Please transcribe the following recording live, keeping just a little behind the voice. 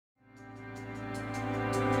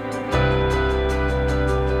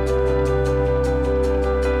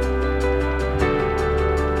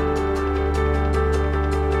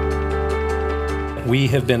We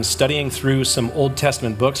have been studying through some Old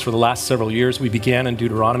Testament books for the last several years. We began in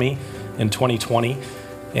Deuteronomy in 2020,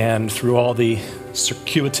 and through all the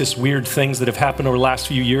circuitous, weird things that have happened over the last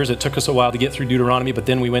few years, it took us a while to get through Deuteronomy, but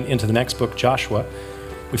then we went into the next book, Joshua.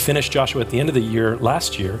 We finished Joshua at the end of the year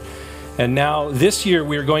last year, and now this year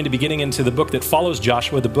we're going to be getting into the book that follows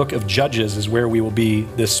Joshua. The book of Judges is where we will be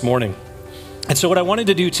this morning. And so what I wanted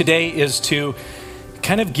to do today is to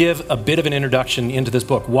kind of give a bit of an introduction into this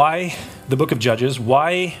book. Why the book of Judges?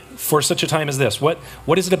 Why for such a time as this? What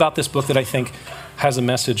is it about this book that I think has a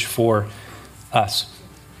message for us?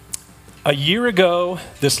 A year ago,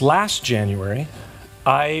 this last January,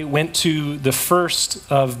 I went to the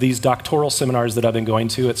first of these doctoral seminars that I've been going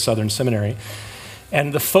to at Southern Seminary.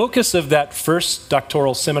 And the focus of that first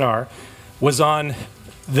doctoral seminar was on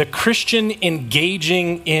the Christian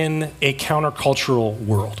engaging in a countercultural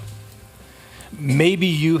world. Maybe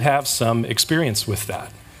you have some experience with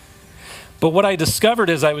that. But what I discovered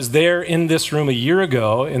as I was there in this room a year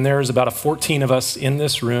ago, and there's about 14 of us in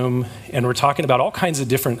this room, and we're talking about all kinds of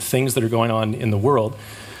different things that are going on in the world,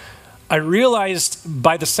 I realized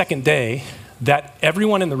by the second day that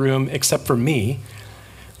everyone in the room, except for me,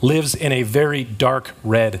 lives in a very dark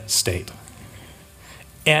red state.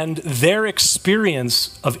 And their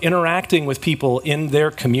experience of interacting with people in their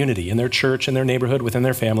community, in their church, in their neighborhood, within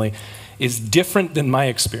their family, is different than my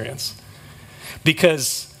experience.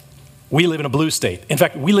 Because we live in a blue state. In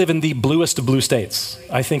fact, we live in the bluest of blue states,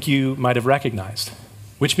 I think you might have recognized.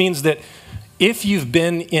 Which means that if you've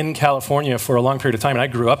been in California for a long period of time, and I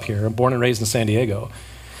grew up here, born and raised in San Diego,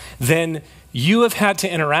 then you have had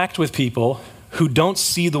to interact with people who don't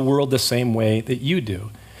see the world the same way that you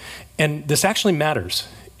do. And this actually matters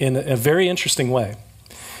in a very interesting way.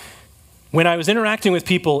 When I was interacting with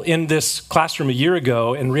people in this classroom a year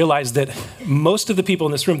ago and realized that most of the people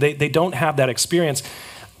in this room, they don't have that experience,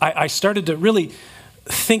 I started to really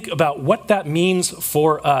think about what that means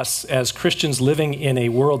for us as Christians living in a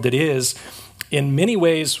world that is, in many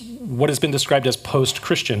ways, what has been described as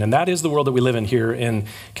post-Christian, and that is the world that we live in here in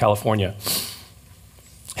California.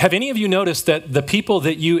 Have any of you noticed that the people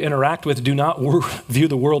that you interact with do not view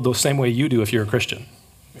the world the same way you do if you're a Christian?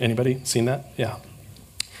 Anybody seen that? Yeah.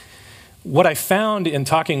 What I found in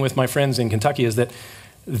talking with my friends in Kentucky is that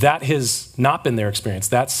has not been their experience.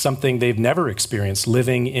 That's something they've never experienced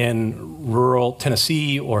living in rural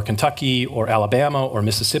Tennessee or Kentucky or Alabama or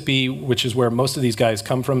Mississippi, which is where most of these guys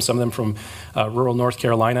come from, some of them from rural North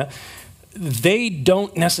Carolina. They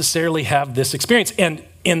don't necessarily have this experience. And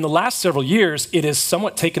in the last several years, it has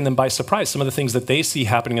somewhat taken them by surprise, some of the things that they see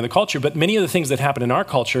happening in the culture. But many of the things that happen in our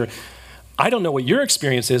culture, I don't know what your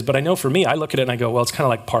experience is, but I know for me, I look at it and I go, well, it's kind of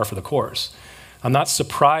like par for the course. I'm not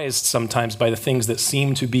surprised sometimes by the things that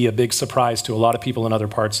seem to be a big surprise to a lot of people in other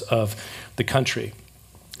parts of the country.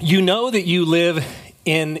 You know that you live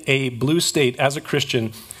in a blue state as a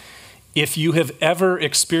Christian if you have ever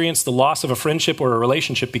experienced the loss of a friendship or a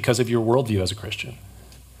relationship because of your worldview as a Christian.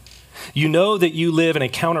 You know that you live in a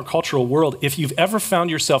countercultural world if you've ever found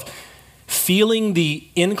yourself feeling the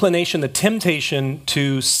inclination, the temptation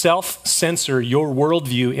to self-censor your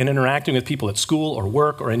worldview in interacting with people at school or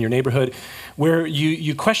work or in your neighborhood, where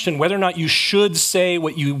you question whether or not you should say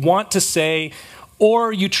what you want to say,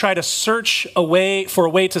 or you try to search for a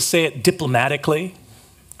way to say it diplomatically.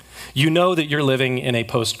 You know that you're living in a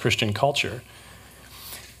post-Christian culture.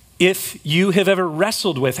 If you have ever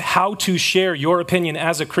wrestled with how to share your opinion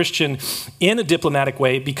as a Christian in a diplomatic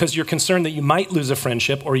way because you're concerned that you might lose a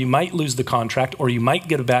friendship or you might lose the contract or you might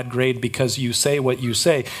get a bad grade because you say what you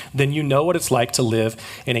say, then you know what it's like to live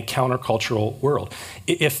in a countercultural world.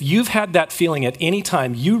 If you've had that feeling at any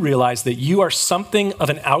time, you realize that you are something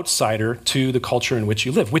of an outsider to the culture in which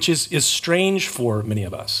you live, which is strange for many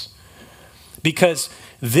of us. Because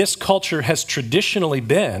this culture has traditionally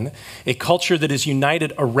been a culture that is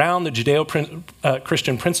united around the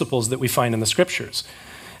Judeo-Christian principles that we find in the scriptures.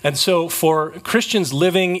 And so for Christians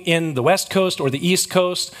living in the West Coast or the East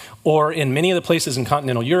Coast or in many of the places in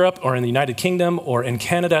continental Europe or in the United Kingdom or in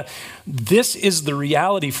Canada, this is the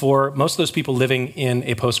reality for most of those people living in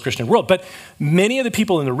a post-Christian world. But many of the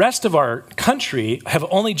people in the rest of our country have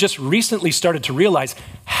only just recently started to realize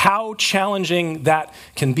how challenging that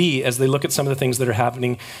can be as they look at some of the things that are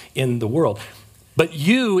happening in the world. But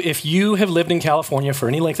if you have lived in California for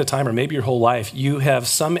any length of time, or maybe your whole life, you have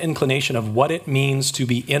some inclination of what it means to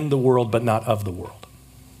be in the world, but not of the world.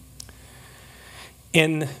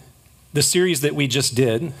 In the series that we just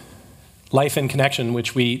did, Life in Connection,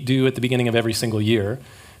 which we do at the beginning of every single year,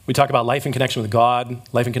 we talk about life in connection with God,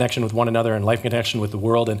 life in connection with one another, and life in connection with the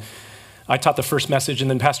world. And I taught the first message, and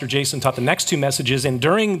then Pastor Jason taught the next two messages. And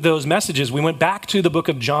during those messages, we went back to the book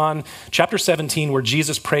of John, chapter 17, where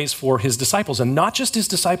Jesus prays for his disciples. And not just his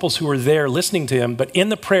disciples who are there listening to him, but in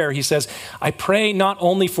the prayer, he says, I pray not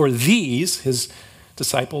only for these, his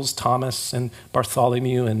disciples, Thomas and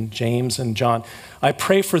Bartholomew and James and John. I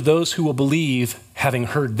pray for those who will believe, having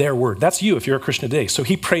heard their word. That's you if you're a Christian today. So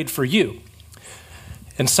he prayed for you.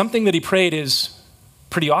 And something that he prayed is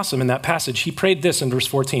pretty awesome in that passage. He prayed this in verse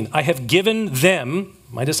 14. I have given them,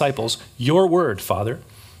 my disciples, your word, Father,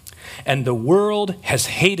 and the world has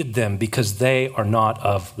hated them because they are not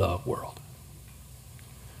of the world.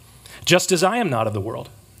 Just as I am not of the world.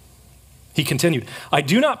 He continued, I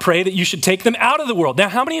do not pray that you should take them out of the world. Now,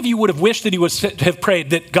 how many of you would have wished that he would have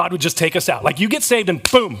prayed that God would just take us out? Like you get saved and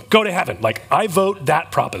boom, go to heaven. Like I vote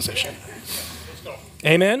that proposition.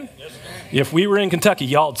 Amen? If we were in Kentucky,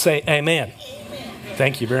 y'all would say amen.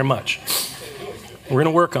 Thank you very much. We're going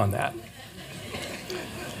to work on that.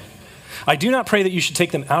 I do not pray that you should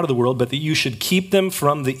take them out of the world, but that you should keep them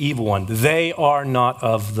from the evil one. They are not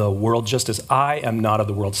of the world, just as I am not of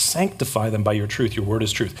the world. Sanctify them by your truth. Your word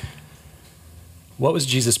is truth. What was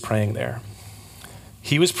Jesus praying there?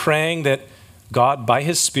 He was praying that God, by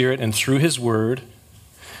his Spirit and through his word,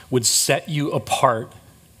 would set you apart,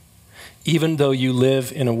 even though you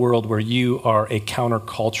live in a world where you are a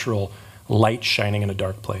countercultural light shining in a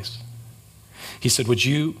dark place. He said, would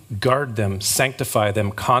you guard them, sanctify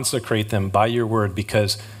them, consecrate them by your word,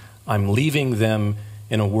 because I'm leaving them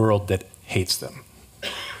in a world that hates them.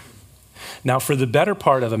 Now, for the better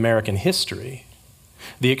part of American history,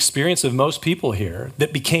 the experience of most people here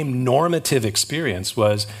that became normative experience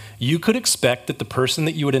was you could expect that the person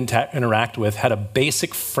that you would interact with had a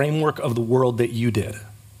basic framework of the world that you did.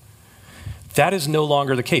 That is no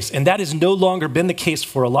longer the case. And that has no longer been the case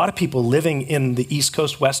for a lot of people living in the East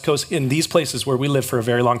Coast, West Coast, in these places where we live for a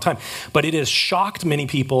very long time. But it has shocked many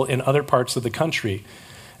people in other parts of the country,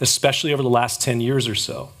 especially over the last 10 years or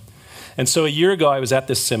so. And so a year ago, I was at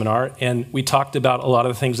this seminar, and we talked about a lot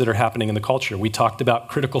of the things that are happening in the culture. We talked about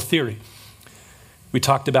critical theory. We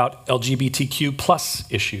talked about LGBTQ plus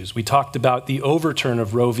issues. We talked about the overturn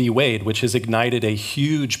of Roe v. Wade, which has ignited a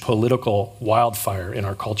huge political wildfire in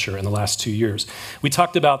our culture in the last 2 years. We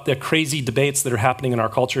talked about the crazy debates that are happening in our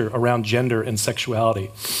culture around gender and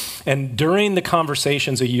sexuality. And during the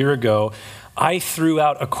conversations a year ago, I threw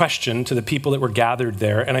out a question to the people that were gathered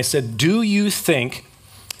there, and I said, do you think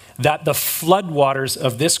that the floodwaters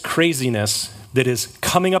of this craziness that is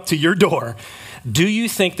coming up to your door, do you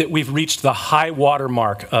think that we've reached the high water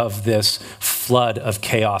mark of this flood of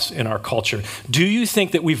chaos in our culture? Do you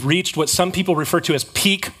think that we've reached what some people refer to as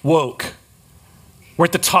peak woke? We're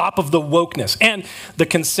at the top of the wokeness. And the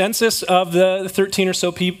consensus of the 13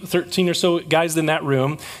 or so guys in that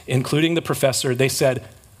room, including the professor, they said,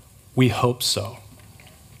 we hope so.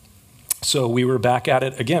 So we were back at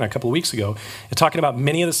it again a couple of weeks ago, talking about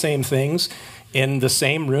many of the same things in the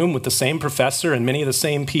same room with the same professor, and many of the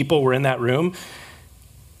same people were in that room.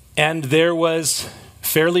 And there was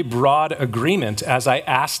fairly broad agreement as I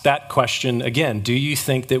asked that question again. Do you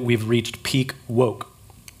think that we've reached peak woke?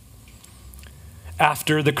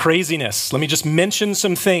 After the craziness, let me just mention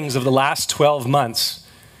some things of the last 12 months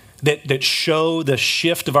that show the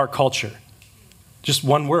shift of our culture. Just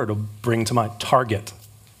one word will bring to mind: Target.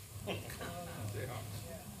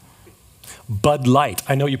 Bud Light.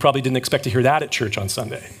 I know you probably didn't expect to hear that at church on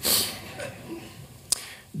Sunday.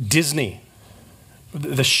 Disney.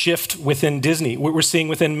 The shift within Disney. We're seeing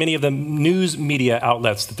within many of the news media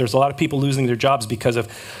outlets that there's a lot of people losing their jobs because of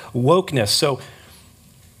wokeness. So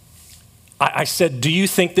I said, do you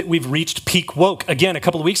think that we've reached peak woke? Again, a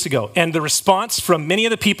couple of weeks ago. And the response from many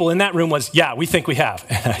of the people in that room was, yeah, we think we have.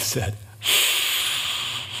 And I said,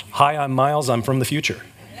 hi, I'm Miles. I'm from the future.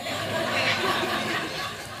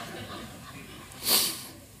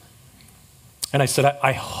 And I said,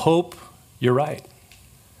 I hope you're right.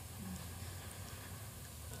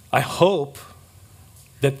 I hope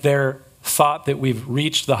that their thought that we've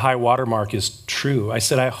reached the high water mark is true. I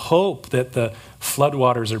said, I hope that the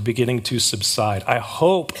floodwaters are beginning to subside. I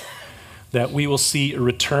hope that we will see a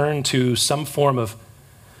return to some form of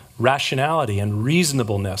rationality and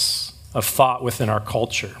reasonableness of thought within our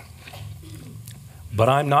culture. But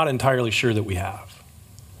I'm not entirely sure that we have.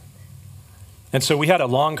 And so we had a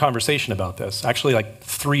long conversation about this, actually like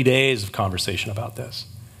 3 days of conversation about this.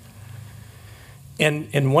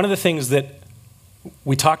 And one of the things that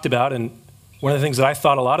we talked about, and one of the things that I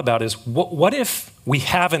thought a lot about is, what if we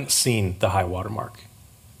haven't seen the high water mark?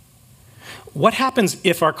 What happens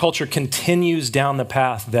if our culture continues down the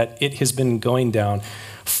path that it has been going down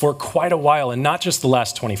for quite a while, and not just the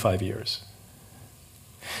last 25 years?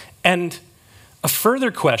 And a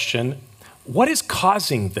further question, what is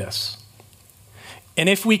causing this? And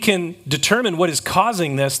if we can determine what is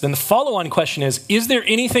causing this, then the follow-on question is there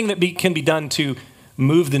anything that can be done to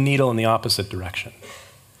move the needle in the opposite direction?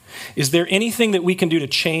 Is there anything that we can do to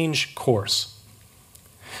change course?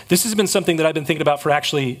 This has been something that I've been thinking about for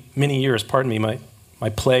actually many years. Pardon me, my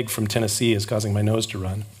plague from Tennessee is causing my nose to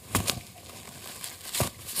run.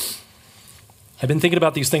 I've been thinking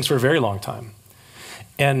about these things for a very long time.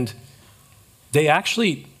 And they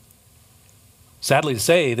actually, sadly to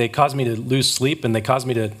say, they caused me to lose sleep, and they caused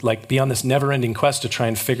me to be on this never-ending quest to try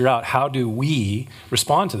and figure out how do we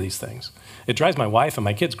respond to these things. It drives my wife and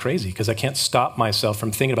my kids crazy because I can't stop myself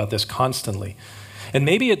from thinking about this constantly. And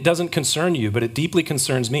maybe it doesn't concern you, but it deeply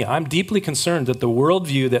concerns me. I'm deeply concerned that the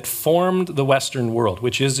worldview that formed the Western world,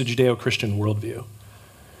 which is a Judeo-Christian worldview,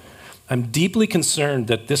 I'm deeply concerned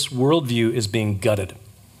that this worldview is being gutted.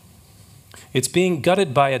 It's being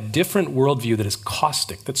gutted by a different worldview that is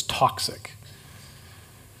caustic, that's toxic.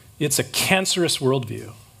 It's a cancerous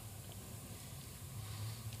worldview.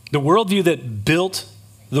 The worldview that built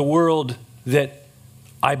the world that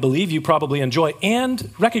I believe you probably enjoy,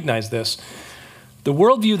 and recognize this, the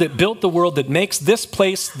worldview that built the world that makes this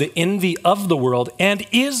place the envy of the world and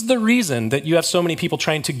is the reason that you have so many people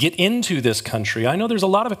trying to get into this country. I know there's a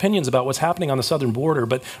lot of opinions about what's happening on the southern border,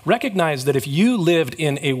 but recognize that if you lived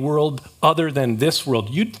in a world other than this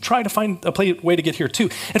world, you'd try to find a way to get here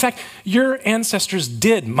too. In fact, your ancestors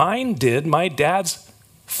did. Mine did. My dad's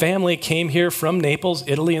family came here from Naples,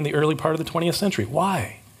 Italy in the early part of the 20th century.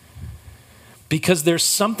 Why? Because there's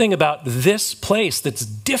something about this place that's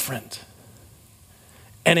different.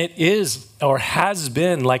 And it is, or has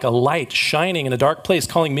been, like a light shining in a dark place,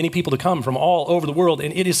 calling many people to come from all over the world.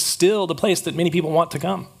 And it is still the place that many people want to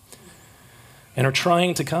come and are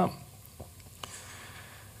trying to come.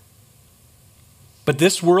 But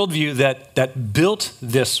this worldview that built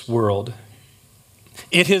this world,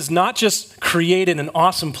 it has not just created an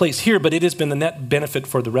awesome place here, but it has been the net benefit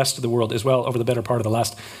for the rest of the world as well over the better part of the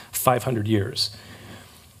last 500 years.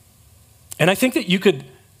 And I think that you could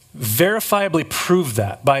verifiably prove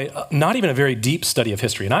that by not even a very deep study of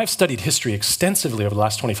history. And I've studied history extensively over the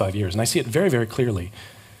last 25 years, and I see it very, very clearly.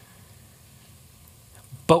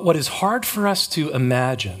 But what is hard for us to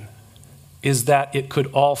imagine is that it could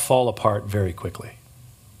all fall apart very quickly.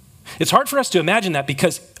 It's hard for us to imagine that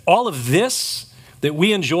because all of this that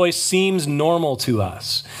we enjoy seems normal to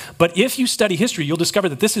us. But if you study history, you'll discover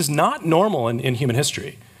that this is not normal in human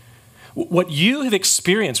history. What you have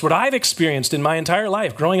experienced, what I've experienced in my entire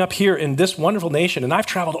life, growing up here in this wonderful nation, and I've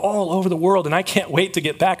traveled all over the world, and I can't wait to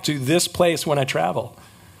get back to this place when I travel.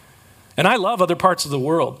 And I love other parts of the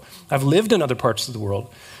world. I've lived in other parts of the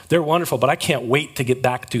world. They're wonderful, but I can't wait to get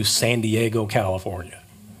back to San Diego, California.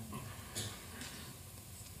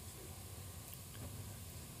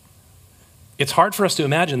 It's hard for us to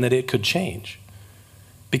imagine that it could change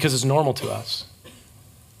because it's normal to us.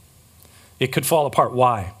 It could fall apart.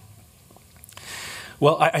 Why?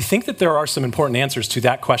 Well, I think that there are some important answers to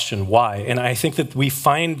that question, why, and I think that we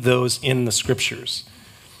find those in the scriptures.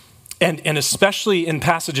 And especially in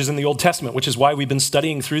passages in the Old Testament, which is why we've been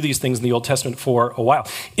studying through these things in the Old Testament for a while.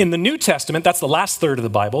 In the New Testament, that's the last third of the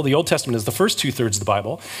Bible. The Old Testament is the first 2/3 of the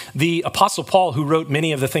Bible. The Apostle Paul, who wrote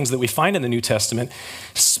many of the things that we find in the New Testament,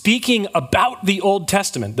 speaking about the Old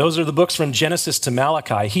Testament, those are the books from Genesis to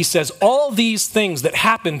Malachi, he says all these things that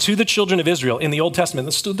happened to the children of Israel in the Old Testament,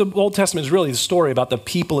 the Old Testament is really the story about the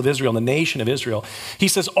people of Israel, the nation of Israel. He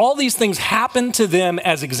says all these things happened to them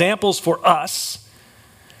as examples for us,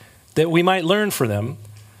 that we might learn from them,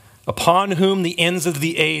 upon whom the ends of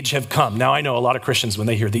the age have come. Now, I know a lot of Christians, when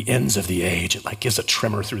they hear the ends of the age, it gives a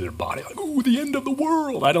tremor through their body. Like, ooh, the end of the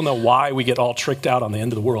world. I don't know why we get all tricked out on the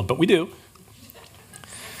end of the world, but we do.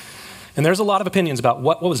 And there's a lot of opinions about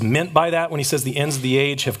what was meant by that when he says the ends of the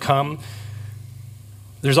age have come.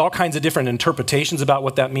 There's all kinds of different interpretations about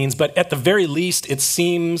what that means, but at the very least, it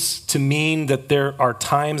seems to mean that there are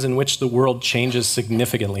times in which the world changes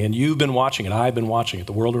significantly. And you've been watching it, I've been watching it.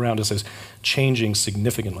 The world around us is changing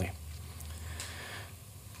significantly.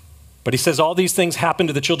 But he says all these things happened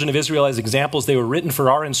to the children of Israel as examples. They were written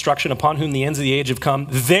for our instruction, upon whom the ends of the age have come.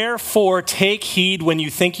 Therefore, take heed when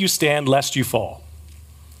you think you stand, lest you fall.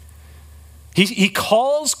 He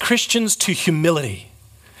calls Christians to humility,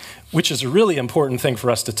 which is a really important thing for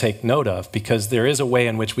us to take note of, because there is a way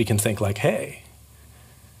in which we can think like, hey,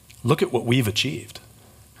 look at what we've achieved.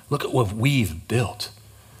 Look at what we've built.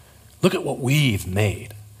 Look at what we've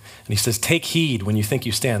made. And he says, take heed when you think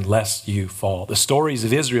you stand, lest you fall. The stories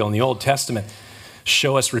of Israel in the Old Testament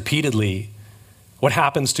show us repeatedly what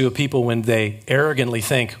happens to a people when they arrogantly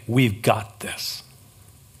think, we've got this.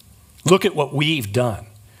 Look at what we've done.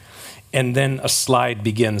 And then a slide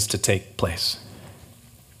begins to take place.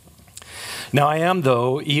 Now, I am,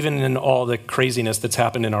 though, even in all the craziness that's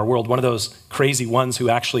happened in our world, one of those crazy ones who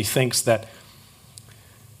actually thinks that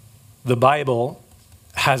the Bible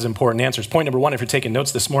has important answers. Point number one, if you're taking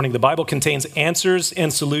notes this morning, the Bible contains answers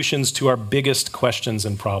and solutions to our biggest questions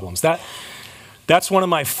and problems. That's one of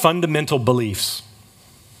my fundamental beliefs.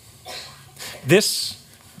 This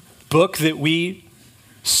book that we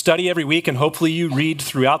study every week, and hopefully you read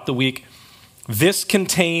throughout the week, this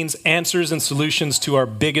contains answers and solutions to our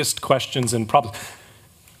biggest questions and problems.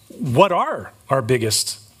 What are our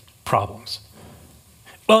biggest problems?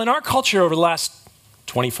 Well, in our culture over the last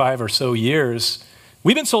 25 or so years,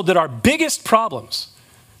 we've been told that our biggest problems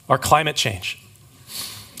are climate change.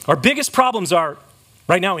 Our biggest problems are,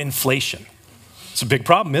 right now, inflation. It's a big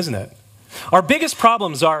problem, isn't it? Our biggest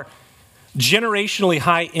problems are generationally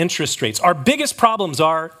high interest rates. Our biggest problems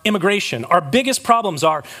are immigration. Our biggest problems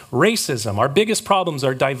are racism. Our biggest problems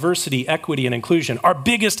are diversity, equity, and inclusion. Our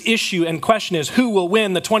biggest issue and question is who will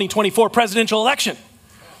win the 2024 presidential election?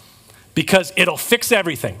 Because it'll fix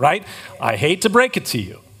everything, right? I hate to break it to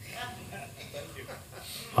you.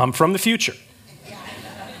 I'm from the future.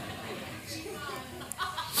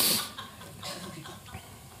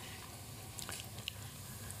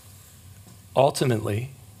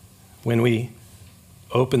 Ultimately, when we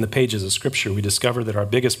open the pages of Scripture, we discover that our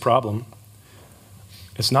biggest problem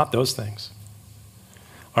is not those things.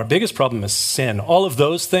 Our biggest problem is sin. All of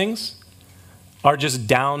those things are just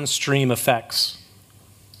downstream effects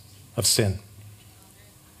of sin.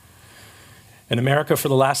 In America, for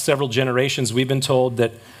the last several generations, we've been told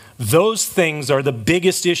that those things are the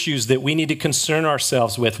biggest issues that we need to concern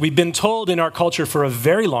ourselves with. We've been told in our culture for a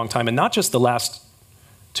very long time, and not just the last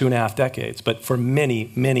 2.5 decades, but for many,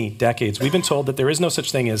 many decades, we've been told that there is no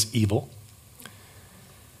such thing as evil.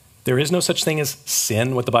 There is no such thing as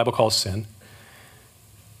sin, what the Bible calls sin.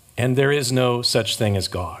 And there is no such thing as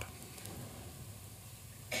God.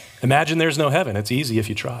 Imagine there's no heaven. It's easy if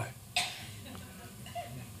you try.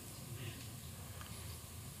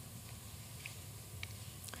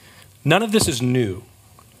 None of this is new.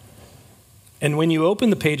 And when you open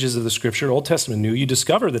the pages of the Scripture, Old Testament new, you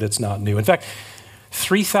discover that it's not new. In fact,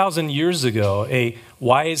 3,000 years ago, a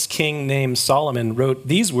wise king named Solomon wrote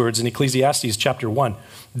these words in Ecclesiastes chapter 1.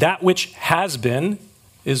 That which has been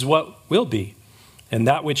is what will be, and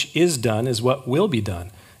that which is done is what will be done,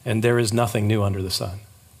 and there is nothing new under the sun.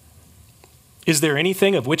 Is there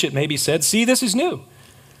anything of which it may be said, see, this is new?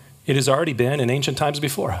 It has already been in ancient times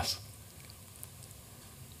before us.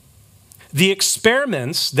 The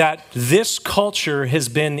experiments that this culture has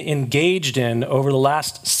been engaged in over the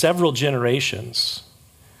last several generations,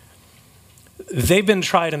 they've been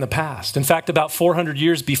tried in the past. In fact, about 400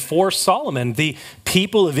 years before Solomon, the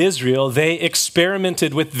people of Israel, they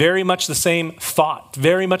experimented with very much the same thought,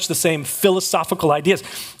 very much the same philosophical ideas.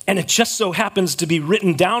 And it just so happens to be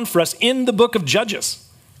written down for us in the book of Judges,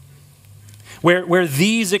 where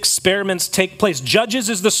these experiments take place. Judges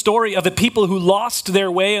is the story of a people who lost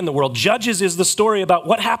their way in the world. Judges is the story about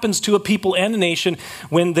what happens to a people and a nation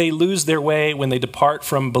when they lose their way, when they depart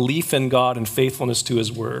from belief in God and faithfulness to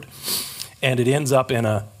his word. And it ends up in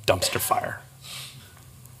a dumpster fire.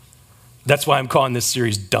 That's why I'm calling this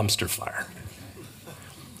series Dumpster Fire.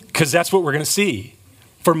 Because that's what we're going to see.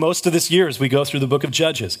 For most of this year as we go through the book of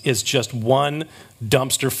Judges, is just one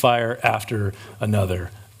dumpster fire after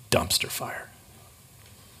another dumpster fire.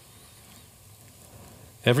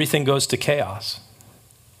 Everything goes to chaos.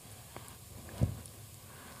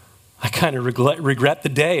 I kind of regret the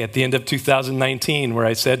day at the end of 2019 where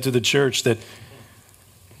I said to the church that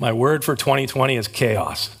my word for 2020 is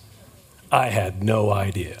chaos. I had no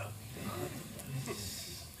idea.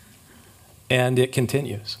 And it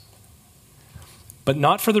continues. But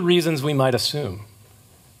not for the reasons we might assume.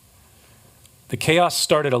 The chaos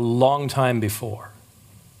started a long time before.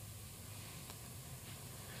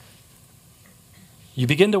 You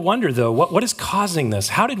begin to wonder, though, what is causing this?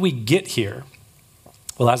 How did we get here?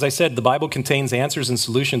 Well, as I said, the Bible contains answers and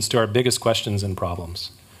solutions to our biggest questions and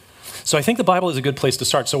problems. So I think the Bible is a good place to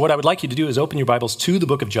start. So what I would like you to do is open your Bibles to the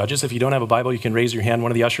book of Judges. If you don't have a Bible, you can raise your hand.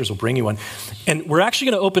 One of the ushers will bring you one. And we're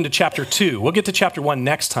actually going to open to chapter 2. We'll get to chapter 1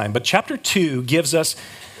 next time. But chapter 2 gives us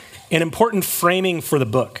an important framing for the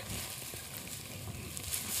book.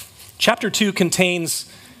 Chapter 2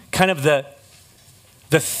 contains kind of the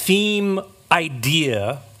theme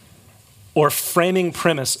idea or framing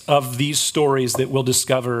premise of these stories that we'll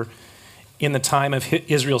discover in the time of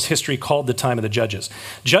Israel's history called the time of the Judges.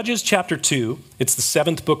 Judges chapter 2, it's the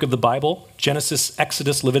 7th book of the Bible, Genesis,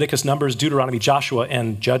 Exodus, Leviticus, Numbers, Deuteronomy, Joshua,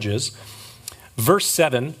 and Judges. Verse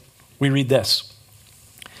 7 We read this.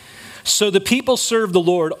 So the people served the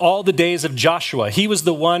Lord all the days of Joshua. He was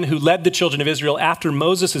the one who led the children of Israel after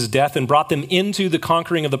Moses' death and brought them into the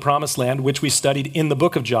conquering of the promised land, which we studied in the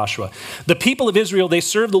book of Joshua. The people of Israel, they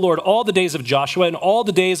served the Lord all the days of Joshua and all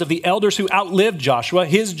the days of the elders who outlived Joshua,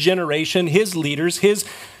 his generation, his leaders, his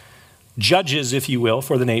judges, if you will,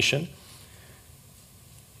 for the nation.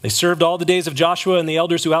 They served all the days of Joshua and the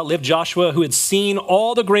elders who outlived Joshua, who had seen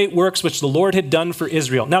all the great works which the Lord had done for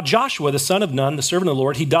Israel. Now Joshua, the son of Nun, the servant of the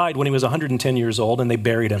Lord, he died when he was 110 years old, and they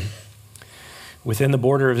buried him within the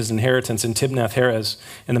border of his inheritance in Timnath-Heres,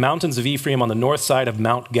 in the mountains of Ephraim on the north side of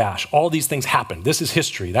Mount Gash. All these things happened. This is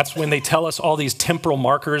history. That's when they tell us all these temporal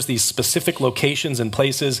markers, these specific locations and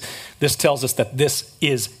places. This tells us that this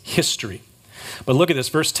is history. But look at this,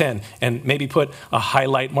 verse 10, and maybe put a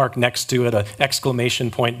highlight mark next to it, an exclamation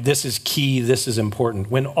point. This is key, this is important.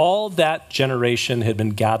 When all that generation had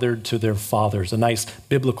been gathered to their fathers, a nice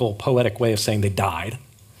biblical, poetic way of saying they died.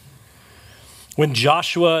 When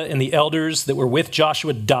Joshua and the elders that were with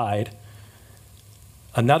Joshua died,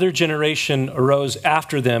 another generation arose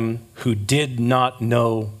after them who did not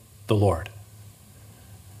know the Lord,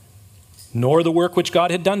 nor the work which God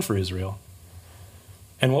had done for Israel.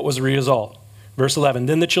 And what was the result? Verse 11,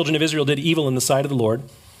 then the children of Israel did evil in the sight of the Lord.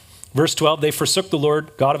 Verse 12, they forsook the Lord,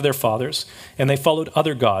 God of their fathers, and they followed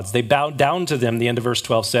other gods. They bowed down to them, the end of verse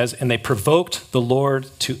 12 says, and they provoked the Lord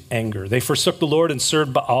to anger. They forsook the Lord and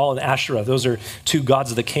served Baal and Asherah. Those are two gods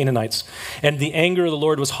of the Canaanites. And the anger of the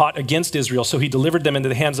Lord was hot against Israel, so he delivered them into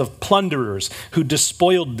the hands of plunderers who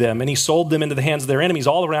despoiled them, and he sold them into the hands of their enemies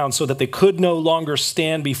all around so that they could no longer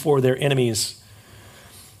stand before their enemies.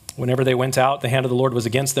 Whenever they went out, the hand of the Lord was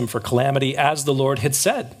against them for calamity, as the Lord had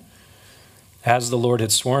said, as the Lord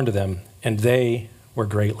had sworn to them, and they were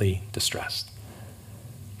greatly distressed.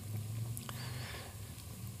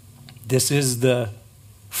 This is the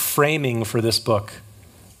framing for this book.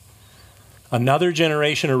 Another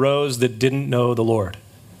generation arose that didn't know the Lord.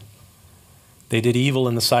 They did evil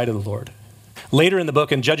in the sight of the Lord. Later in the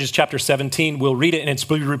book, in Judges chapter 17, we'll read it, and it's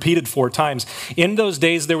repeated 4 times. In those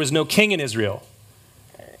days, there was no king in Israel,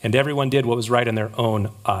 and everyone did what was right in their own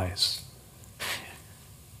eyes.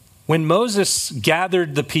 When Moses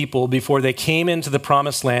gathered the people before they came into the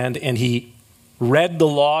promised land and he read the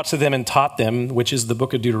law to them and taught them, which is the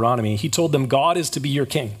book of Deuteronomy, he told them God is to be your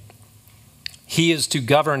king. He is to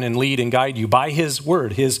govern and lead and guide you by his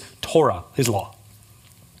word, his Torah, his law.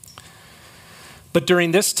 But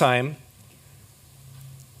during this time,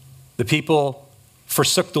 the people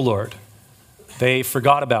forsook the Lord. They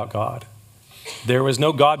forgot about God. There was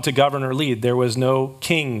no God to govern or lead. There was no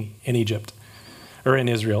king in Egypt or in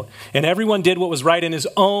Israel. And everyone did what was right in his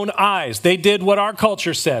own eyes. They did what our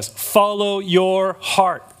culture says. Follow your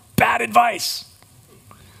heart. Bad advice.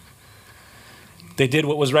 They did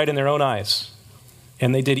what was right in their own eyes.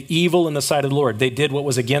 And they did evil in the sight of the Lord. They did what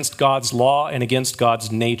was against God's law and against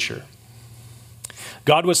God's nature.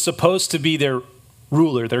 God was supposed to be their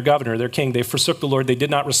ruler, their governor, their king. They forsook the Lord. They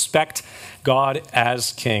did not respect God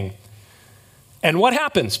as king. And what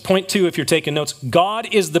happens? Point 2, if you're taking notes,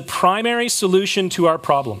 God is the primary solution to our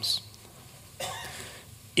problems.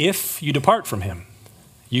 If you depart from him,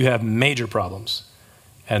 you have major problems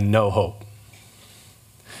and no hope.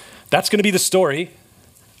 That's going to be the story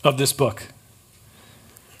of this book.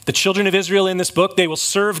 The children of Israel in this book, they will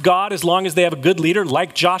serve God as long as they have a good leader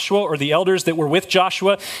like Joshua or the elders that were with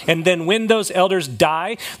Joshua. And then when those elders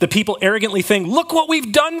die, the people arrogantly think, look what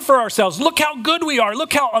we've done for ourselves. Look how good we are.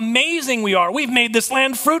 Look how amazing we are. We've made this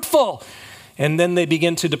land fruitful. And then they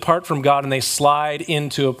begin to depart from God and they slide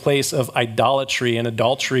into a place of idolatry and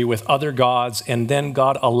adultery with other gods. And then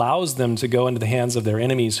God allows them to go into the hands of their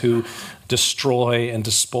enemies who destroy and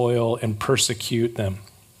despoil and persecute them.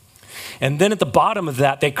 And then at the bottom of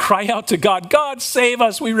that, they cry out to God, God, save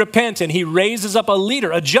us, we repent. And he raises up a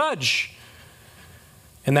leader, a judge.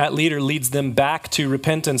 And that leader leads them back to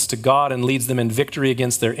repentance to God and leads them in victory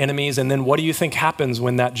against their enemies. And then what do you think happens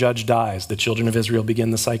when that judge dies? The children of Israel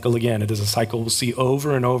begin the cycle again. It is a cycle we'll see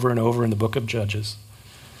over and over and over in the book of Judges.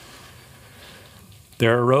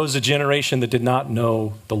 There arose a generation that did not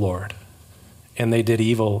know the Lord, and they did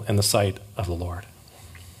evil in the sight of the Lord.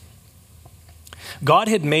 God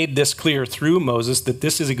had made this clear through Moses that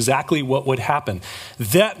this is exactly what would happen.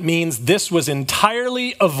 That means this was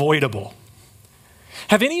entirely avoidable.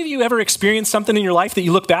 Have any of you ever experienced something in your life that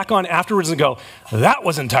you look back on afterwards and go, that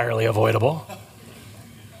was entirely avoidable?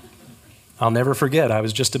 I'll never forget, I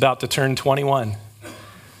was just about to turn 21.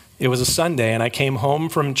 It was a Sunday, and I came home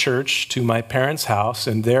from church to my parents' house,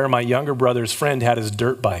 and there my younger brother's friend had his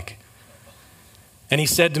dirt bike. And he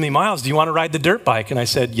said to me, Miles, do you want to ride the dirt bike? And I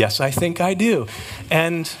said, yes, I think I do.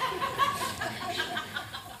 And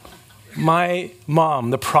My mom,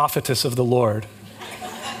 the prophetess of the Lord,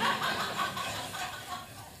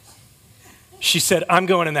 she said, I'm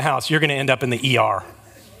going in the house. You're going to end up in the ER.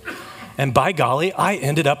 And by golly, I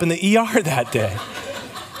ended up in the ER that day.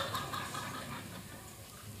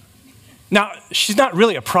 Now, she's not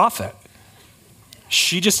really a prophet.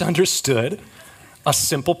 She just understood a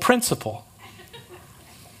simple principle.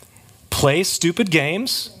 Play stupid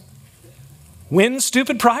games, win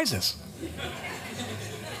stupid prizes.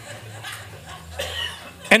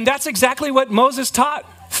 And that's exactly what Moses taught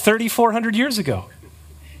 3,400 years ago.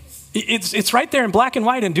 It's right there in black and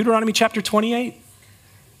white in Deuteronomy chapter 28.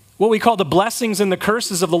 What we call the blessings and the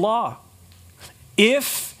curses of the law.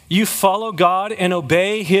 If you follow God and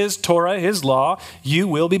obey his Torah, his law, you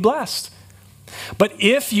will be blessed. But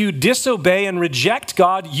if you disobey and reject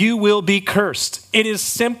God, you will be cursed. It is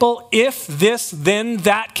simple if this, then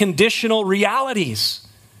that conditional realities.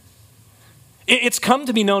 It's come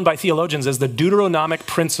to be known by theologians as the Deuteronomic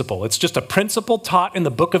principle. It's just a principle taught in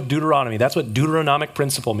the book of Deuteronomy. That's what Deuteronomic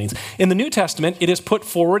principle means. In the New Testament, it is put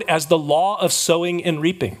forward as the law of sowing and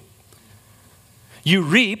reaping. You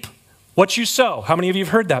reap what you sow. How many of you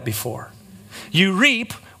have heard that before? You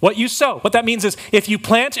reap what you sow. What that means is if you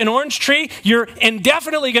plant an orange tree, you're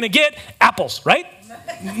indefinitely going to get apples, right?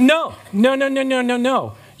 No.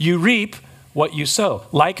 You reap what you sow.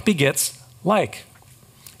 Like begets like.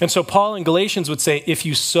 And so Paul in Galatians would say, if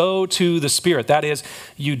you sow to the Spirit, that is,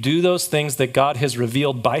 you do those things that God has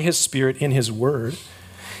revealed by his Spirit in his word.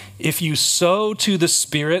 If you sow to the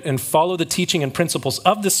Spirit and follow the teaching and principles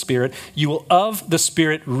of the Spirit, you will of the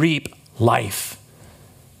Spirit reap life.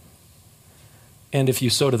 And if you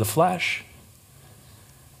sow to the flesh,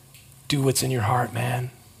 do what's in your heart, man.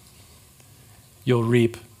 You'll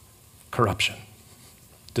reap corruption,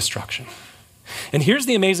 destruction. And here's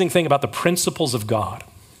the amazing thing about the principles of God.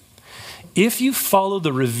 If you follow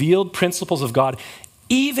the revealed principles of God,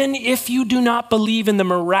 even if you do not believe in the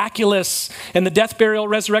miraculous and the death, burial,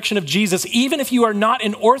 resurrection of Jesus, even if you are not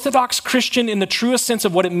an Orthodox Christian in the truest sense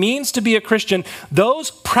of what it means to be a Christian, those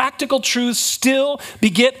practical truths still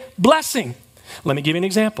beget blessing. Let me give you an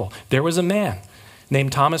example. There was a man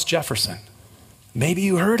named Thomas Jefferson. Maybe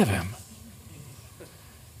you heard of him.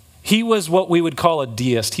 He was what we would call a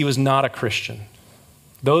deist. He was not a Christian.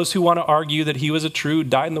 Those who want to argue that he was a true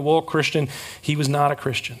dyed-in-the-wool Christian, he was not a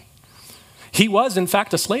Christian. He was, in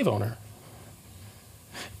fact, a slave owner,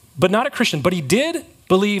 but not a Christian. But he did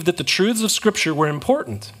believe that the truths of Scripture were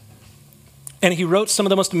important. And he wrote some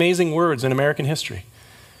of the most amazing words in American history.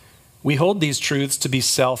 We hold these truths to be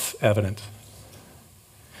self-evident.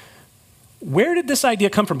 Where did this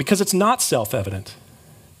idea come from? Because it's not self-evident.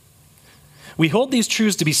 We hold these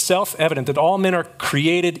truths to be self-evident, that all men are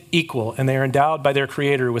created equal and they are endowed by their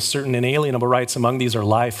Creator with certain inalienable rights. Among these are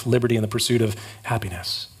life, liberty, and the pursuit of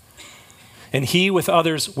happiness. And he with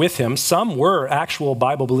others with him, some were actual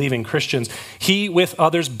Bible-believing Christians, he with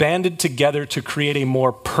others banded together to create a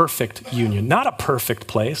more perfect union. Not a perfect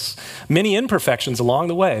place. Many imperfections along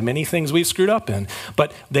the way, many things we've screwed up in.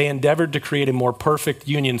 But they endeavored to create a more perfect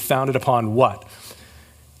union founded upon what?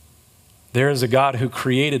 There is a God who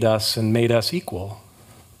created us and made us equal.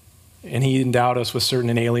 And he endowed us with certain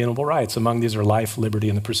inalienable rights. Among these are life, liberty,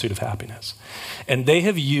 and the pursuit of happiness. And they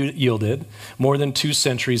have yielded more than 2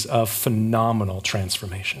 centuries of phenomenal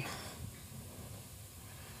transformation.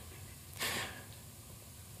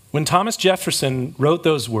 When Thomas Jefferson wrote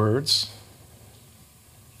those words,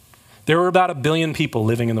 there were about 1 billion people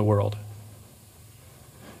living in the world.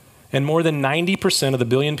 And more than 90% of the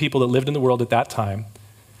billion people that lived in the world at that time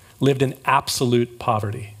lived in absolute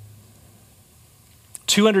poverty.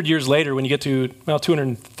 200 years later, when you get to,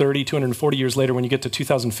 230, 240 years later, when you get to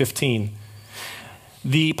 2015,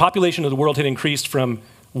 the population of the world had increased from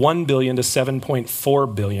 1 billion to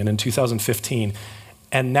 7.4 billion in 2015.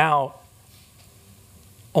 And now,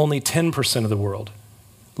 only 10% of the world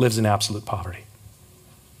lives in absolute poverty.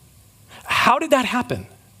 How did that happen?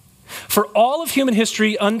 For all of human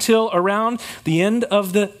history until around the end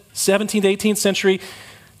of the 17th, 18th century,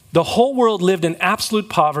 the whole world lived in absolute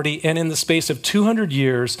poverty, and in the space of 200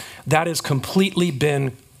 years, that has completely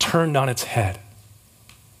been turned on its head.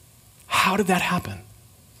 How did that happen?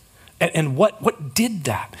 And what did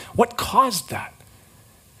that? What caused that?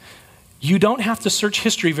 You don't have to search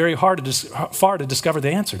history very far to discover the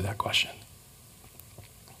answer to that question.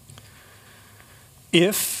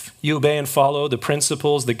 If you obey and follow the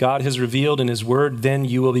principles that God has revealed in his word, then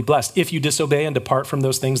you will be blessed. If you disobey and depart from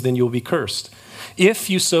those things, then you will be cursed. If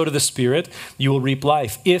you sow to the Spirit, you will reap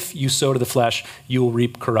life. If you sow to the flesh, you will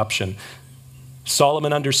reap corruption.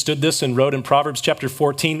 Solomon understood this and wrote in Proverbs chapter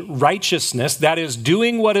 14, righteousness, that is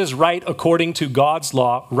doing what is right according to God's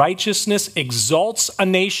law, righteousness exalts a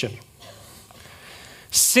nation.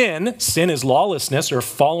 Sin is lawlessness or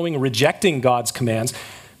rejecting God's commands.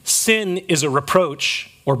 Sin is a reproach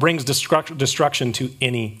or brings destruction to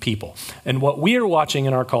any people. And what we are watching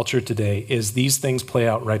in our culture today is these things play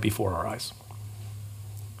out right before our eyes.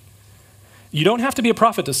 You don't have to be a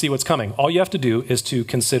prophet to see what's coming. All you have to do is to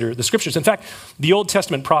consider the scriptures. In fact, the Old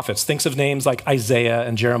Testament prophets, thinks of names like Isaiah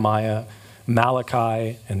and Jeremiah,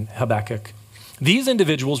 Malachi and Habakkuk. These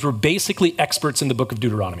individuals were basically experts in the book of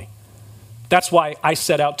Deuteronomy. That's why I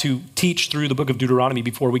set out to teach through the book of Deuteronomy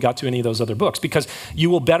before we got to any of those other books, because you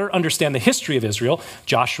will better understand the history of Israel,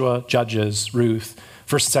 Joshua, Judges, Ruth,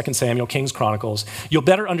 1st and 2nd Samuel, Kings, Chronicles. You'll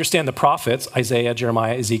better understand the prophets, Isaiah,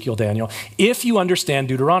 Jeremiah, Ezekiel, Daniel, if you understand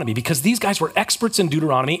Deuteronomy, because these guys were experts in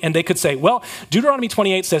Deuteronomy, and they could say, well, Deuteronomy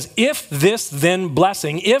 28 says, if this, then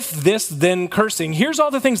blessing, if this, then cursing, here's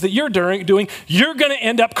all the things that you're doing, you're going to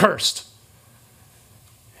end up cursed.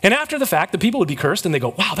 And after the fact, the people would be cursed, and they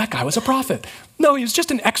go, wow, that guy was a prophet. No, he was just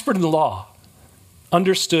an expert in the law.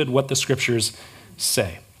 Understood what the scriptures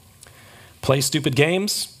say. Play stupid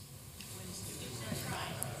games.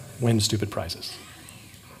 Win stupid prizes.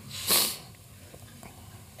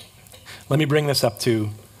 Let me bring this up to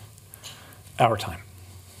our time.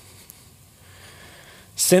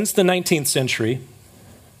 Since the 19th century,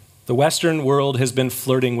 the Western world has been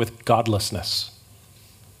flirting with godlessness.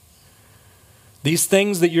 These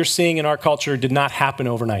things that you're seeing in our culture did not happen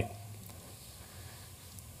overnight.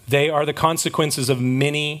 They are the consequences of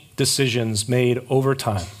many decisions made over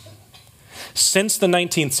time. Since the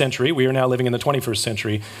 19th century, we are now living in the 21st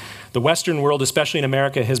century, the Western world, especially in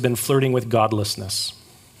America, has been flirting with godlessness.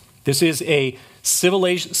 This is a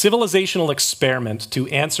civilizational experiment to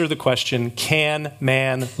answer the question, can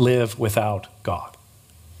man live without God?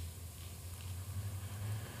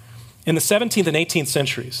 In the 17th and 18th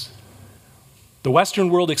centuries, the Western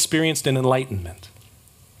world experienced an enlightenment,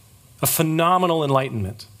 a phenomenal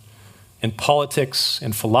enlightenment in politics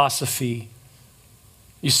and philosophy.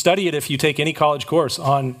 You study it if you take any college course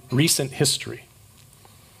on recent history.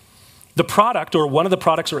 The product, or one of the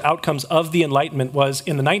products or outcomes of the Enlightenment, was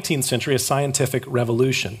in the 19th century a scientific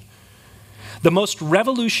revolution. The most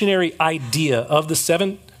revolutionary idea of this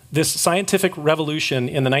scientific revolution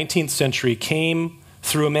in the 19th century came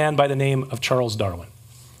through a man by the name of Charles Darwin,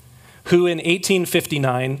 who in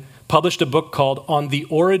 1859 published a book called On the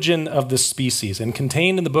Origin of the Species. And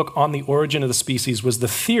contained in the book On the Origin of the Species was the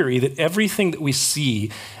theory that everything that we see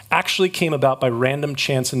actually came about by random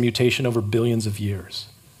chance and mutation over billions of years.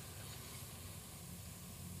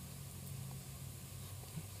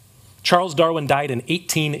 Charles Darwin died in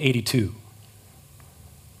 1882.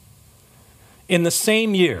 In the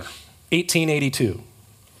same year, 1882,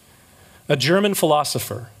 a German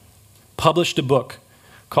philosopher published a book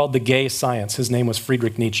called The Gay Science. His name was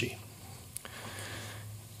Friedrich Nietzsche.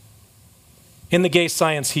 In The Gay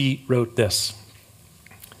Science, he wrote this: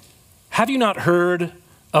 have you not heard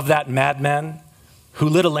of that madman who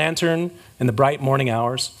lit a lantern in the bright morning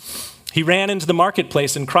hours? He ran into the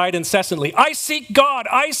marketplace and cried incessantly, I seek God,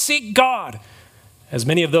 I seek God. As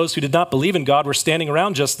many of those who did not believe in God were standing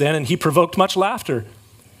around just then, and he provoked much laughter.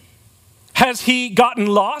 Has he gotten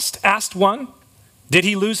lost? Asked one. Did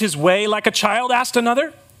he lose his way like a child? Asked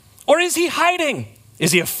another. Or is he hiding?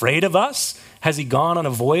 Is he afraid of us? Has he gone on a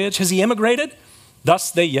voyage? Has he emigrated?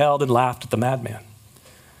 Thus they yelled and laughed at the madman.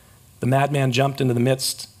 The madman jumped into the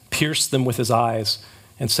midst, pierced them with his eyes,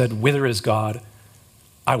 and said, whither is God?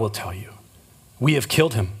 I will tell you. We have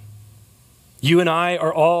killed him. You and I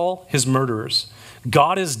are all his murderers.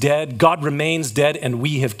 God is dead, God remains dead, and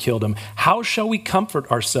we have killed him. How shall we comfort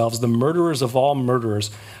ourselves, the murderers of all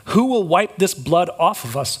murderers? Who will wipe this blood off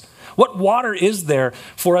of us? What water is there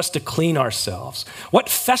for us to clean ourselves? What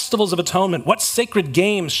festivals of atonement, what sacred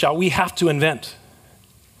games shall we have to invent?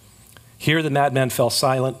 Here the madman fell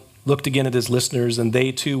silent, looked again at his listeners, and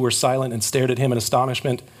they too were silent and stared at him in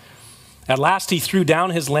astonishment. At last he threw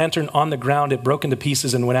down his lantern on the ground, it broke into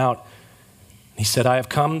pieces and went out. He said, I have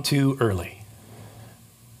come too early.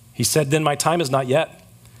 He said, then my time is not yet.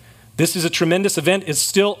 This is a tremendous event. It's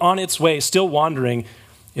still on its way, still wandering.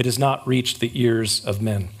 It has not reached the ears of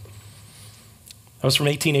men. That was from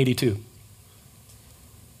 1882.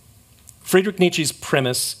 Friedrich Nietzsche's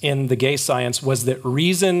premise in The Gay Science was that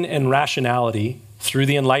reason and rationality, through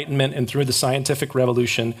the Enlightenment and through the scientific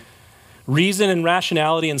revolution, Reason and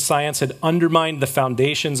rationality and science had undermined the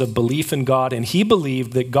foundations of belief in God, and he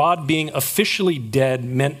believed that God being officially dead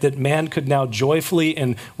meant that man could now joyfully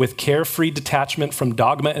and with carefree detachment from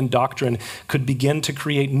dogma and doctrine could begin to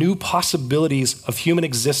create new possibilities of human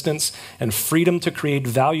existence and freedom to create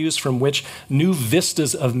values from which new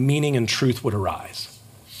vistas of meaning and truth would arise.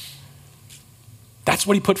 That's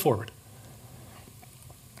what he put forward.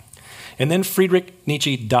 And then Friedrich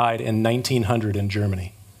Nietzsche died in 1900 in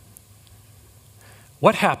Germany.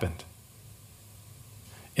 What happened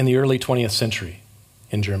in the early 20th century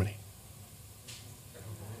in Germany?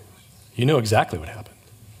 You know exactly what happened.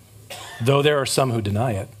 Though there are some who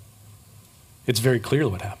deny it, it's very clear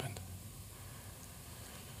what happened.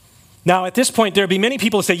 Now, at this point, there'll be many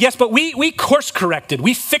people who say, yes, but we course corrected.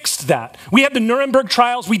 We fixed that. We had the Nuremberg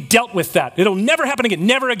trials. We dealt with that. It'll never happen again.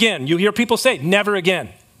 Never again. You hear people say, never again.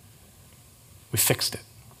 We fixed it.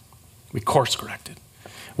 We course corrected.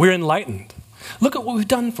 We're enlightened. Look at what we've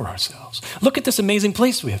done for ourselves. Look at this amazing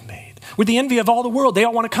place we have made. We're the envy of all the world. They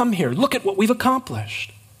all want to come here. Look at what we've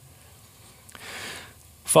accomplished.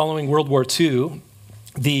 Following World War II,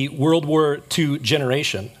 the World War II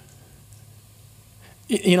generation,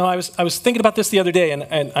 you know, I was thinking about this the other day,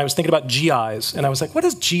 and I was thinking about GIs, and I was like, what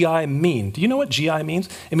does GI mean? Do you know what GI means?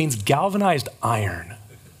 It means galvanized iron.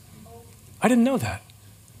 I didn't know that.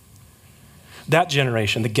 That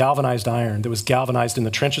generation, the galvanized iron that was galvanized in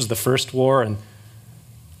the trenches of the First War and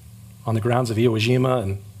on the grounds of Iwo Jima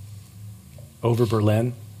and over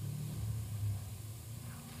Berlin.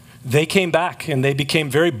 They came back and they became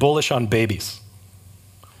very bullish on babies.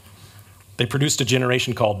 They produced a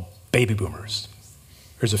generation called baby boomers.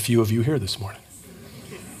 There's a few of you here this morning.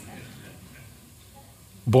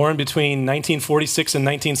 Born between 1946 and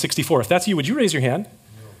 1964. If that's you, would you raise your hand?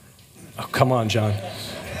 Oh, come on, John.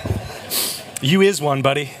 You is one,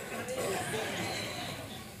 buddy.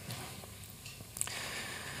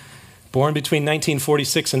 Born between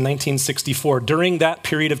 1946 and 1964. During that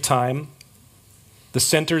period of time, the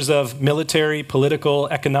centers of military, political,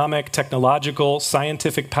 economic, technological,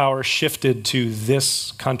 scientific power shifted to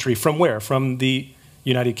this country. From where? From the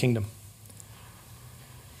United Kingdom.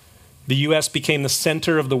 The U.S. became the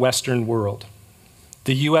center of the Western world.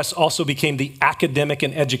 The U.S. also became the academic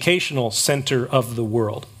and educational center of the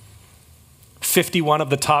world. 51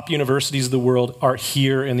 of the top universities of the world are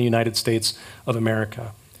here in the United States of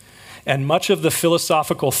America. And much of the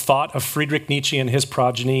philosophical thought of Friedrich Nietzsche and his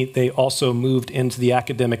progeny, they also moved into the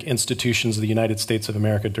academic institutions of the United States of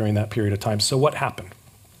America during that period of time. So what happened?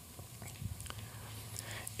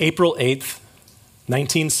 April 8th,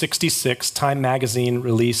 1966, Time magazine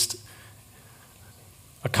released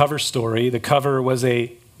a cover story. The cover was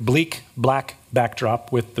a bleak black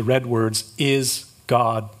backdrop with the red words, "Is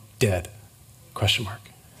God dead?" ?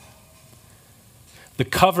 The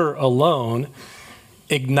cover alone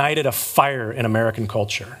ignited a fire in American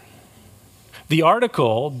culture. The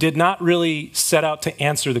article did not really set out to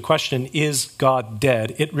answer the question, is God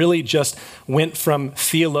dead? It really just went from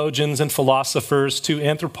theologians and philosophers to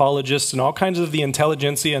anthropologists and all kinds of the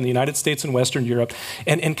intelligentsia in the United States and Western Europe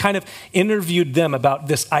and kind of interviewed them about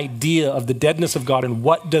this idea of the deadness of God and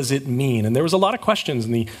what does it mean? And there was a lot of questions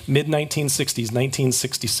in the mid-1960s,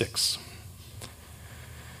 1966.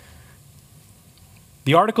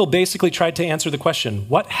 The article basically tried to answer the question,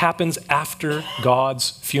 what happens after God's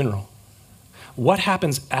funeral? What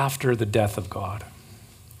happens after the death of God?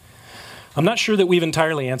 I'm not sure that we've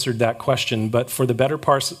entirely answered that question, but for the better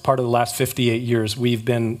part of the last 58 years, we've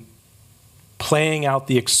been playing out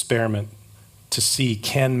the experiment to see,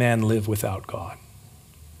 can man live without God?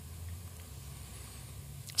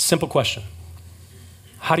 Simple question.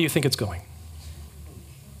 How do you think it's going?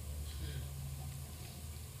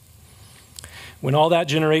 When all that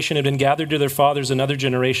generation had been gathered to their fathers, another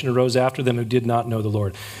generation arose after them who did not know the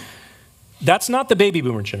Lord. That's not the baby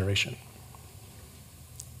boomer generation.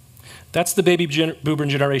 That's the baby boomer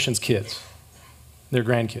generation's kids, their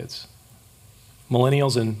grandkids,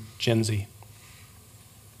 millennials and Gen Z.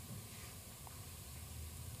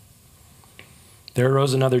 There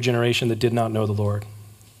arose another generation that did not know the Lord,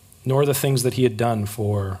 nor the things that he had done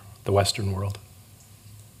for the Western world.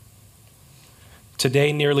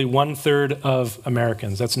 Today, nearly 1/3 of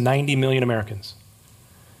Americans, that's 90 million Americans,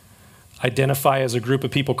 identify as a group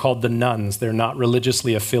of people called the nones. They're not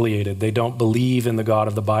religiously affiliated. They don't believe in the God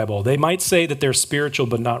of the Bible. They might say that they're spiritual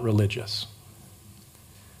but not religious.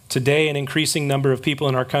 Today, an increasing number of people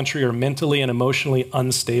in our country are mentally and emotionally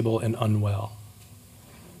unstable and unwell.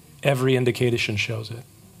 Every indication shows it.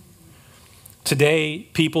 Today,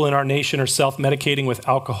 people in our nation are self-medicating with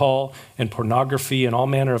alcohol and pornography and all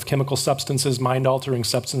manner of chemical substances, mind-altering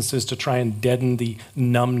substances to try and deaden the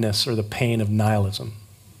numbness or the pain of nihilism.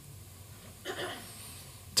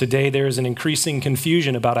 Today, there is an increasing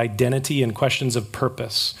confusion about identity and questions of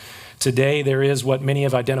purpose. Today, there is what many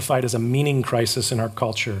have identified as a meaning crisis in our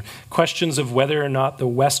culture. Questions of whether or not the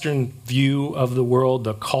Western view of the world,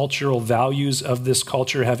 the cultural values of this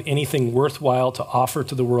culture have anything worthwhile to offer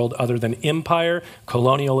to the world other than empire,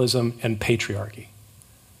 colonialism, and patriarchy.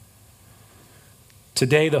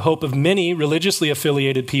 Today, the hope of many religiously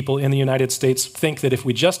affiliated people in the United States think that if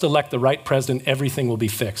we just elect the right president, everything will be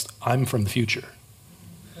fixed. I'm from the future.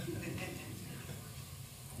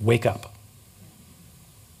 Wake up.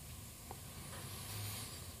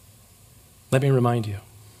 Let me remind you,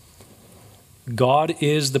 God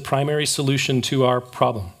is the primary solution to our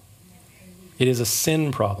problem. It is a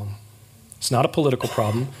sin problem. It's not a political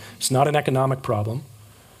problem. It's not an economic problem.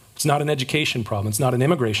 It's not an education problem. It's not an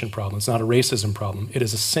immigration problem. It's not a racism problem. It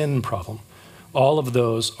is a sin problem. All of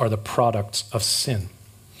those are the products of sin.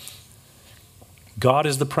 God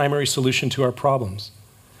is the primary solution to our problems.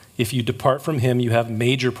 If you depart from him, you have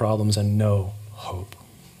major problems and no hope.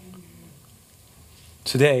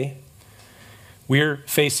 Today, we're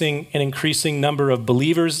facing an increasing number of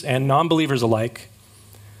believers and non-believers alike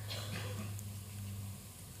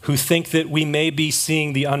who think that we may be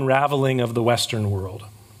seeing the unraveling of the Western world.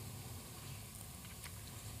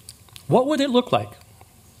 What would it look like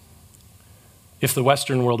if the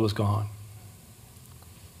Western world was gone?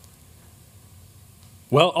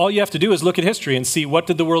 Well, all you have to do is look at history and see what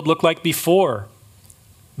did the world look like before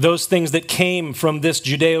those things that came from this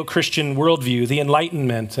Judeo-Christian worldview, the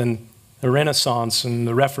Enlightenment and the Renaissance and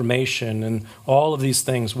the Reformation and all of these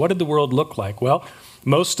things. What did the world look like? Well,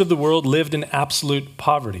 most of the world lived in absolute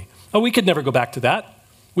poverty. Oh, we could never go back to that.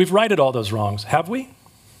 We've righted all those wrongs, have we?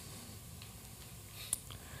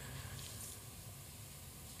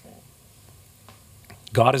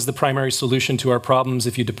 God is the primary solution to our problems.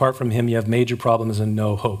 If you depart from him, you have major problems and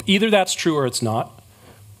no hope. Either that's true or it's not.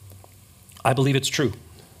 I believe it's true.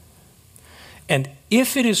 And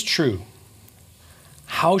if it is true,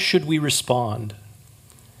 how should we respond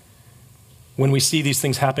when we see these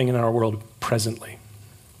things happening in our world presently?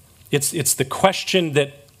 It's the question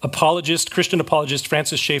that Christian apologist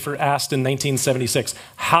Francis Schaeffer asked in 1976.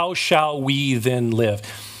 How shall we then live?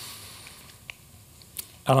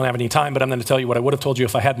 I don't have any time, but I'm going to tell you what I would have told you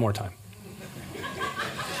if I had more time.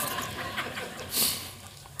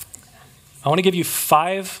 I want to give you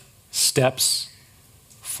 5 steps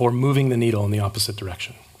for moving the needle in the opposite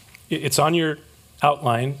direction. It's on your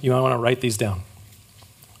outline. You might want to write these down.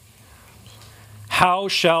 How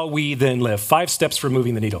shall we then live? 5 steps for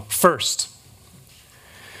moving the needle. First,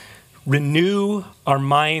 renew our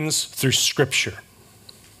minds through Scripture.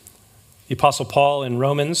 The Apostle Paul in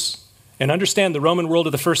Romans, and understand the Roman world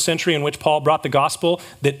of the first century in which Paul brought the gospel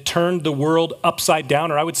that turned the world upside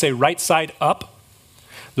down, or I would say right side up.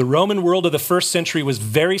 The Roman world of the first century was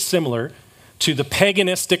very similar to the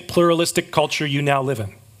paganistic, pluralistic culture you now live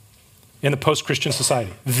in the post-Christian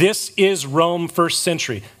society. This is Rome first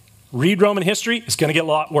century. Read Roman history, it's going to get a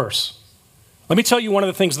lot worse. Let me tell you one of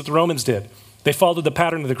the things that the Romans did. They followed the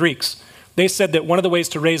pattern of the Greeks. They said that one of the ways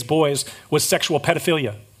to raise boys was sexual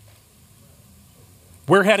pedophilia.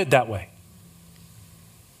 We're headed that way.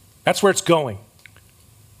 That's where it's going.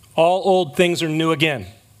 All old things are new again.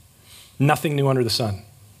 Nothing new under the sun.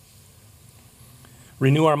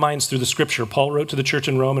 Renew our minds through the Scripture. Paul wrote to the church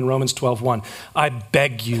in Rome in Romans 12:1. I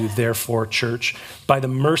beg you, therefore, church, by the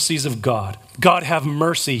mercies of God. God have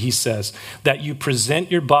mercy, he says, that you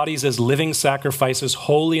present your bodies as living sacrifices,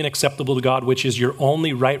 holy and acceptable to God, which is your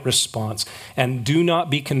only right response. And do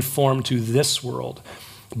not be conformed to this world,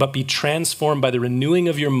 but be transformed by the renewing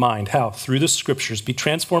of your mind. How? Through the Scriptures. Be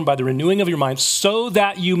transformed by the renewing of your mind so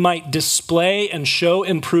that you might display and show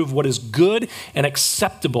and prove what is good and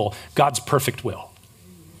acceptable, God's perfect will.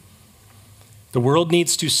 The world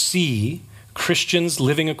needs to see Christians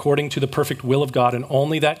living according to the perfect will of God, and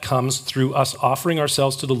only that comes through us offering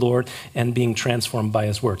ourselves to the Lord and being transformed by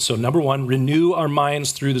his word. So 1, renew our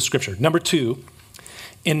minds through the Scripture. 2,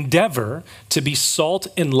 endeavor to be salt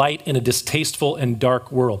and light in a distasteful and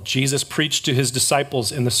dark world. Jesus preached to his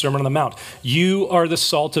disciples in the Sermon on the Mount, you are the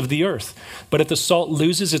salt of the earth. But if the salt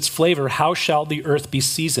loses its flavor, how shall the earth be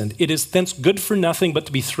seasoned? It is thence good for nothing but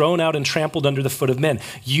to be thrown out and trampled under the foot of men.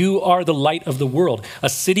 You are the light of the world. A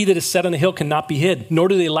city that is set on a hill cannot be hid, nor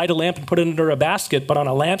do they light a lamp and put it under a basket, but on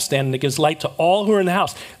a lampstand, and it gives light to all who are in the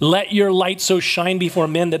house. Let your light so shine before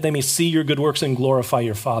men that they may see your good works and glorify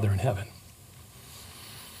your Father in heaven.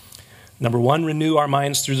 Number one, renew our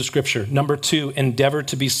minds through the scripture. Number two, endeavor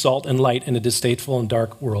to be salt and light in a distasteful and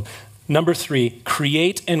dark world. Number three,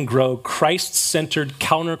 create and grow Christ-centered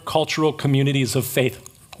countercultural communities of faith.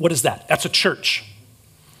 What is that? That's a church.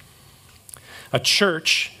 A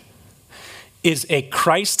church is a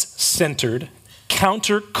Christ-centered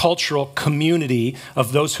countercultural community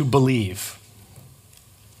of those who believe.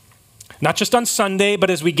 Not just on Sunday,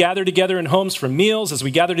 but as we gather together in homes for meals, as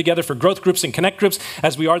we gather together for growth groups and connect groups,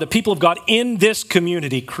 as we are the people of God in this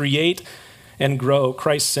community, create and grow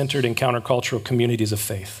Christ-centered and countercultural communities of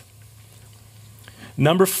faith.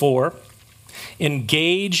 Number four,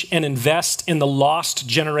 engage and invest in the lost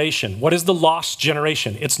generation. What is the lost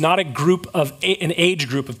generation? It's not a group of an age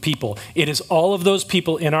group of people. It is all of those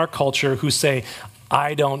people in our culture who say,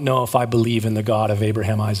 I don't know if I believe in the God of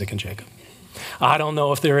Abraham, Isaac, and Jacob. I don't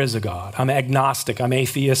know if there is a God. I'm agnostic. I'm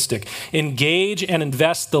atheistic. Engage and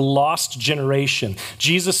invest the lost generation.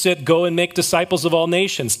 Jesus said, go and make disciples of all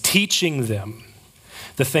nations, teaching them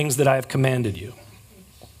the things that I have commanded you.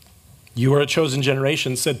 You are a chosen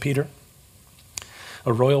generation, said Peter.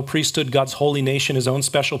 A royal priesthood, God's holy nation, his own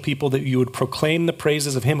special people, that you would proclaim the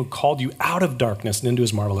praises of him who called you out of darkness and into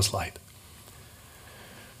his marvelous light.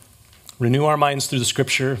 Renew our minds through the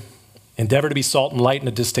scripture. Endeavor to be salt and light in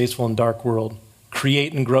a distasteful and dark world.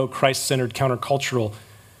 Create and grow Christ-centered countercultural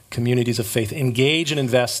communities of faith. Engage and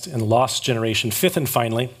invest in the lost generation. Fifth and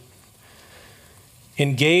finally,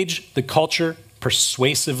 engage the culture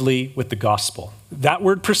persuasively with the gospel. That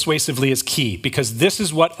word persuasively is key because this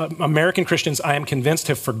is what American Christians, I am convinced,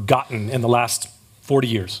 have forgotten in the last 40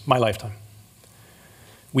 years, my lifetime.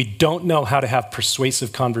 We don't know how to have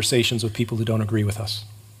persuasive conversations with people who don't agree with us.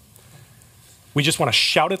 We just want to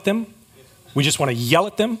shout at them. We just want to yell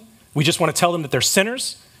at them. We just want to tell them that they're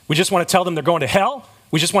sinners. We just want to tell them they're going to hell.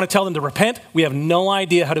 We just want to tell them to repent. We have no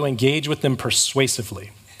idea how to engage with them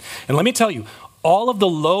persuasively. And let me tell you, all of the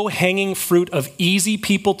low-hanging fruit of easy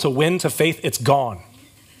people to win to faith, it's gone.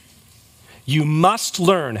 You must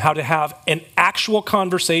learn how to have an actual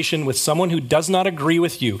conversation with someone who does not agree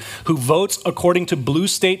with you, who votes according to blue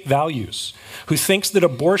state values, who thinks that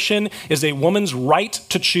abortion is a woman's right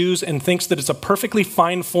to choose and thinks that it's a perfectly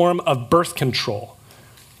fine form of birth control,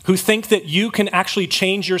 who think that you can actually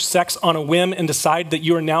change your sex on a whim and decide that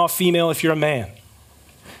you are now a female if you're a man.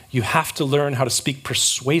 You have to learn how to speak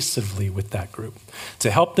persuasively with that group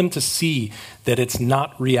to help them to see that it's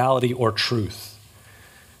not reality or truth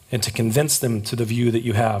and to convince them to the view that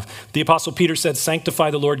you have. The Apostle Peter said,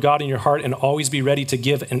 sanctify the Lord God in your heart and always be ready to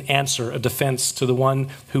give an answer, a defense to the one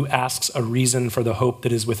who asks a reason for the hope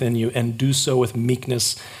that is within you, and do so with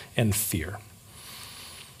meekness and fear.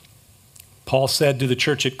 Paul said to the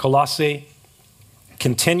church at Colossae,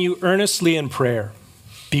 continue earnestly in prayer,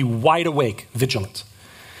 be wide awake, vigilant.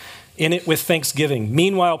 In it with thanksgiving.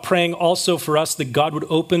 Meanwhile, praying also for us that God would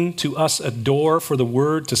open to us a door for the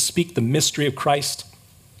word to speak the mystery of Christ,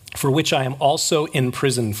 for which I am also in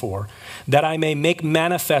prison for, that I may make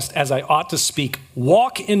manifest as I ought to speak.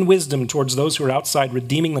 Walk in wisdom towards those who are outside,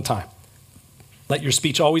 redeeming the time. Let your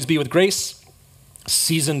speech always be with grace,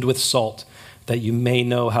 seasoned with salt, that you may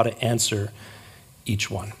know how to answer each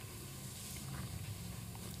one.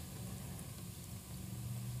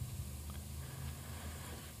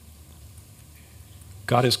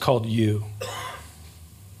 God has called you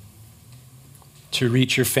to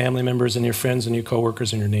reach your family members and your friends and your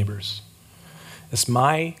coworkers and your neighbors. It's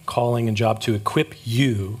my calling and job to equip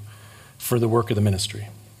you for the work of the ministry.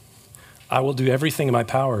 I will do everything in my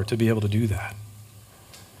power to be able to do that.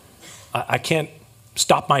 I can't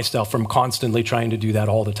stop myself from constantly trying to do that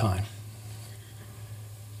all the time.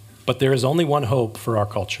 But there is only one hope for our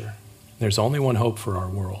culture. There's only one hope for our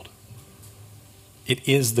world. It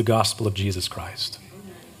is the gospel of Jesus Christ.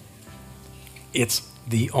 There's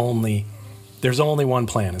only one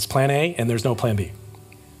plan. It's plan A and there's no plan B.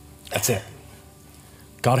 That's it.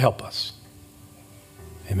 God help us.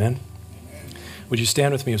 Amen. Would you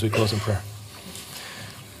stand with me as we close in prayer?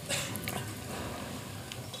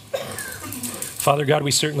 Father God,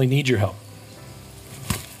 we certainly need your help.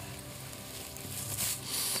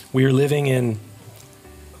 We are living in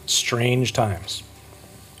strange times.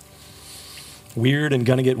 Weird and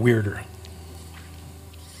gonna get weirder.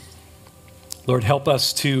 Lord, help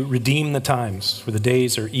us to redeem the times, for the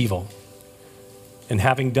days are evil. And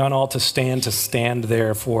having done all to stand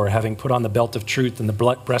therefore, having put on the belt of truth and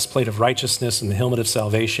the breastplate of righteousness and the helmet of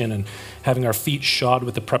salvation, and having our feet shod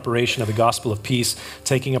with the preparation of the gospel of peace,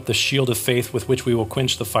 taking up the shield of faith with which we will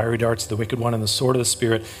quench the fiery darts of the wicked one, and the sword of the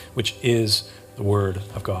Spirit, which is the word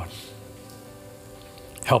of God.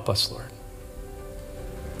 Help us, Lord.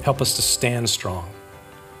 Help us to stand strong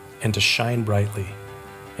and to shine brightly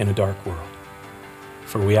in a dark world.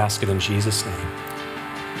 For we ask it in Jesus' name.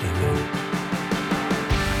 Amen.